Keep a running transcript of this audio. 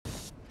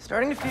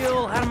Starting to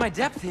feel out of my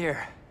depth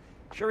here.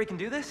 Sure we can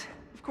do this?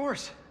 Of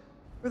course.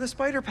 We're the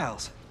Spider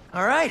Pals.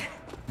 All right.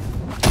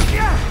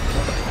 Yeah!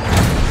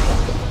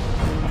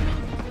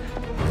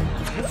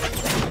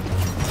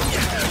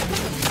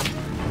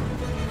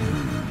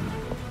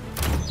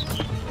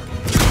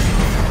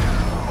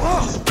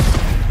 Whoa!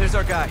 There's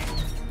our guy.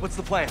 What's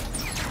the plan?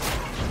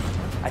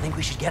 I think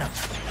we should get him.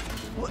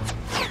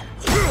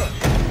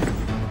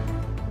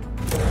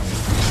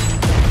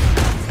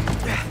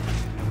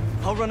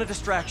 I'll run a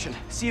distraction.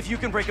 See if you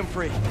can break him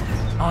free.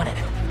 On it.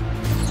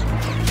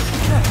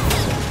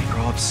 They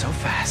grow up so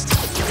fast.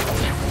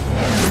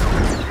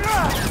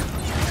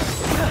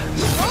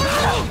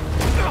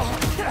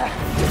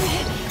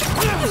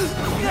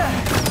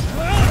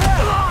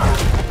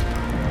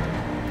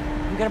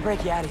 I'm gonna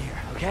break you out of here,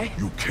 okay?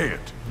 You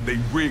can't. They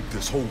rigged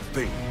this whole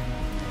thing.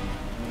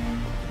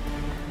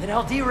 Then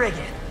I'll de-rig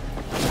it.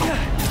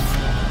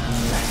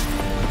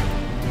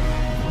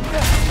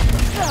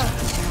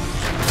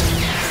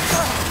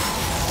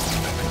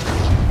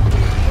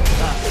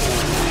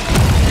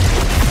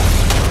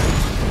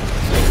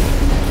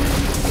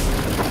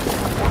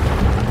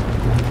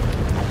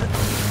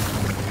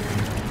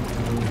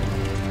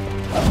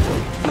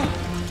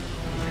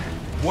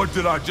 What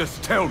did I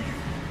just tell you?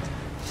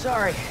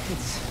 Sorry,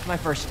 it's my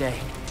first day.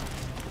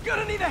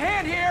 Gonna need a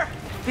hand here!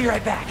 Be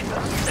right back.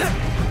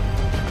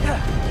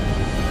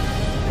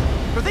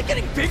 Are they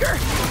getting bigger?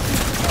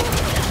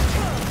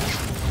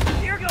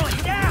 You're going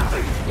down!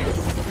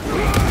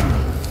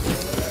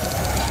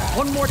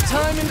 One more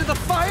time into the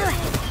fire?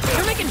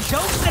 You're making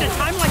jokes at a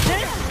time like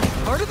this?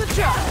 Part of the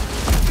job.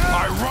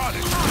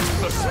 Ironic.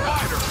 The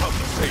spider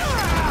conversation.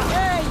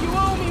 Hey, you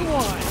owe me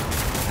one!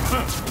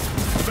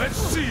 Let's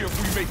see if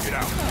we make it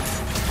out.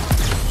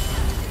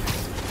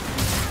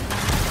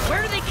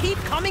 Where do they keep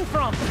coming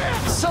from?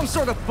 Some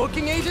sort of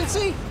booking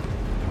agency?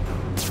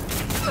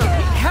 We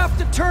have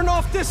to turn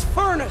off this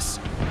furnace!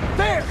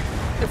 There!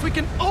 If we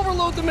can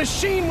overload the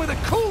machine with a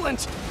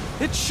coolant,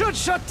 it should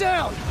shut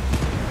down!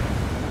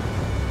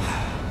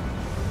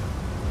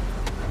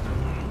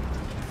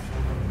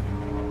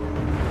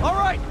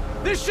 Alright,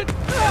 this should...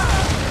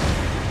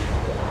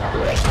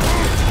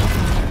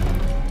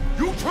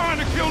 You trying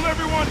to kill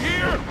everyone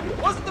here?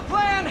 Wasn't the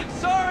plan!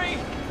 Sorry!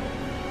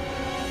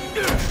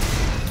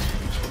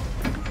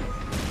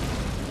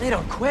 They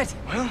don't quit.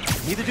 Well,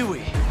 neither do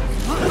we.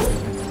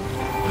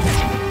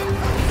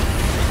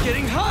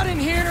 Getting hot in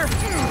here!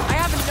 I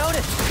haven't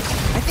noticed.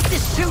 I think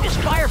this suit is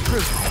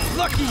fireproof.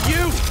 Lucky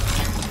you!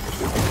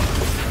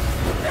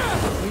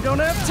 We don't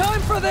have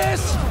time for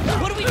this!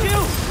 What do we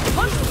do?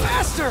 Punch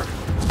faster!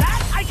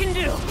 That I can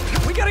do.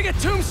 We gotta get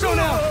Tombstone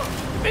out!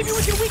 Maybe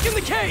we can weaken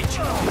the cage!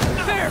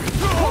 There!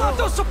 Pull out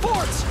those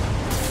supports!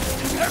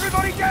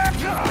 Everybody down!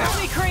 Don't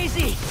be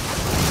crazy.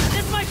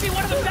 This might be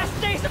one of the best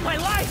days of my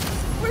life.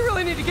 We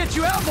really need to get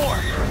you out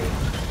more!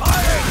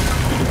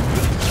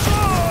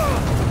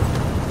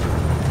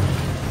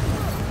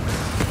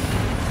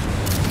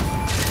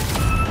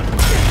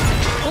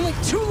 Only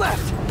 2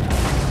 left!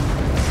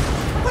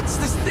 What's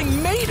this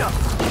thing made of?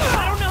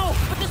 I don't know,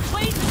 but this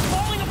place is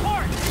falling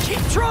apart.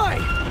 Keep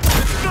trying!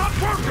 It's not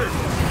working!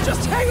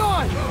 Just hang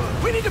on!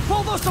 We need to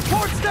pull those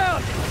supports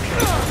down!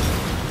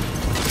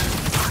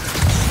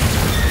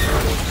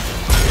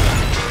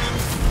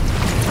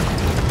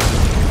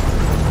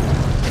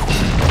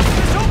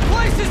 This whole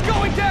place is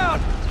going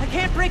down! I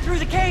can't break through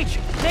the cage.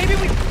 Maybe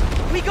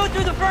we go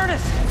through the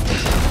furnace.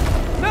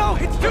 No,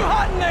 it's too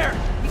hot in there!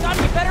 You got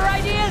any better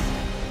ideas?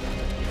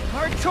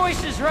 Hard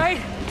choices, right?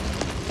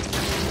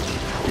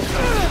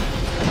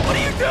 What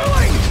are you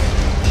doing?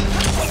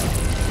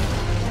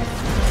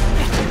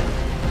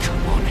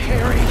 Come on,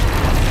 Harry.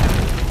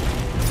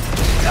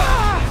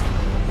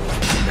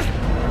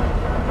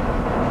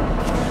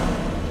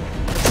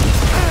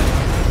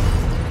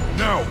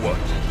 Now what?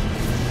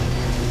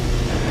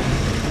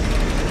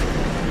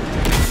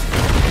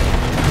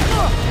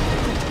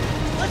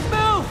 Let's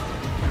move!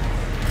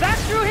 Back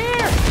through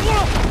here!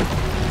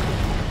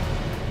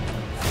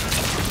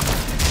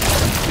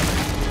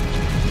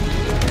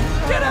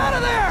 Get out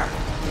of there!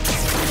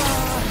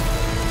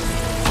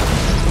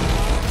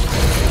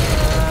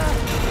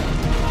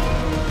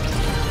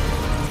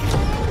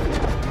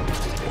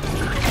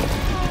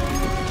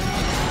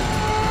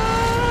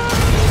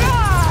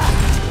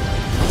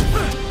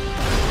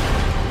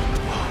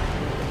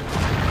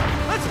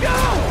 Let's go!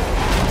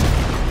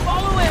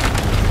 Follow him!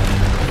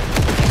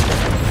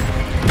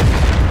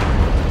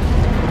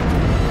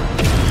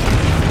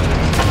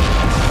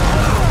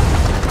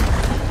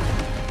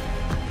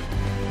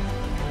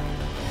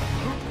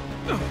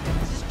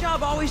 Is this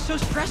job always so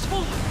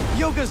stressful?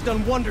 Yoga's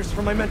done wonders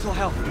for my mental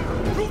health.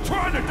 You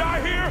trying to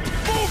die here?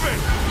 Move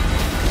it!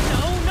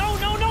 No!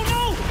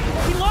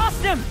 We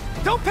lost him!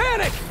 Don't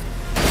panic!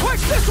 Quick,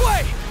 this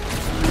way!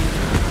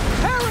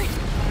 Harry!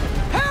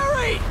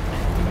 Harry!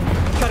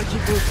 Gotta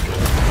keep moving.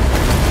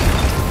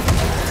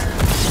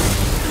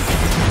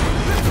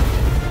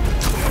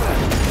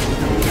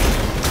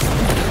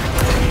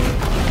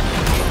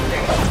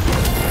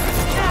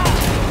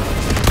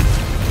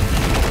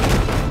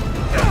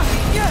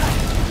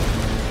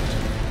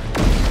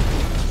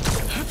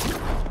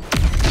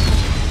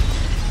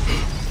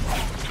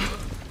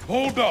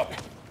 Hold up!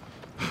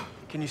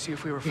 Can you see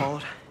if we were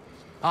followed?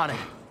 On it.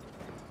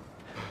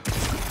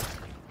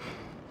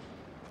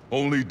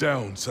 Only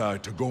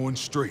downside to going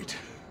straight.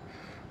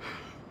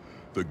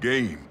 The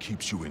game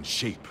keeps you in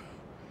shape.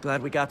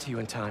 Glad we got to you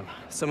in time.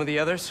 Some of the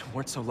others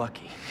weren't so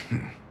lucky.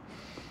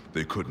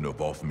 They couldn't have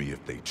off me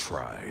if they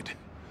tried.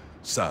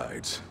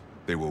 Besides,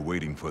 they were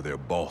waiting for their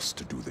boss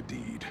to do the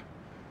deed.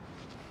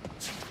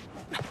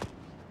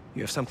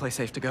 You have someplace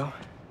safe to go?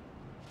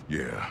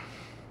 Yeah.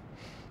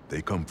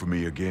 They come for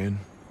me again,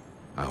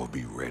 I'll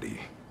be ready.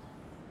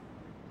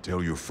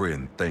 Tell your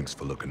friend thanks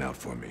for looking out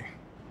for me.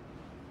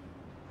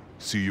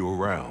 See you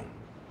around,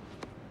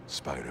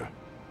 Spider.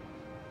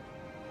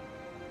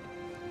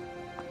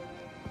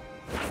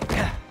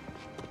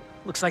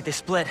 Looks like they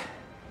split.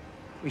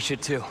 We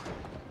should too.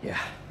 Yeah.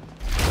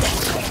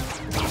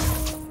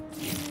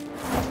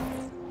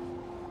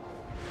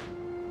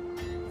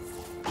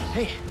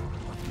 Hey,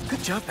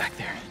 good job back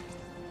there.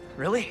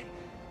 Really?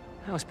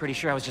 I was pretty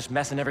sure I was just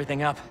messing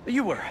everything up.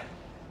 You were,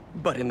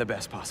 but in the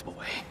best possible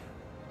way.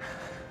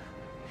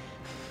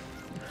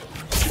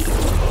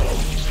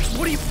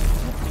 What are you...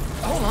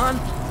 Hold on.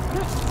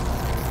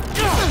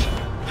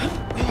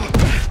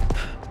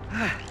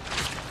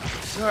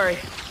 Sorry.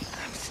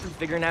 I'm still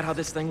figuring out how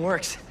this thing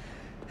works.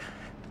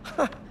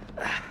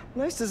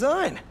 Nice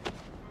design.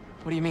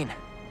 What do you mean?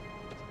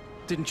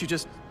 Didn't you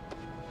just...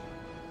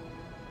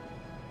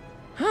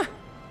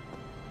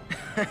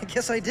 I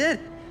guess I did.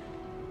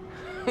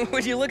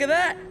 Would you look at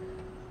that?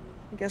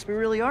 I guess we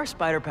really are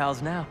spider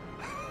pals now.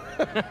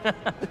 I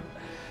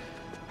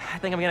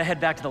think I'm gonna head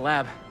back to the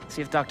lab,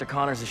 see if Dr.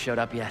 Connors has showed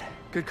up yet.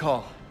 Good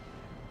call.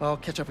 I'll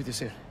catch up with you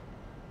soon.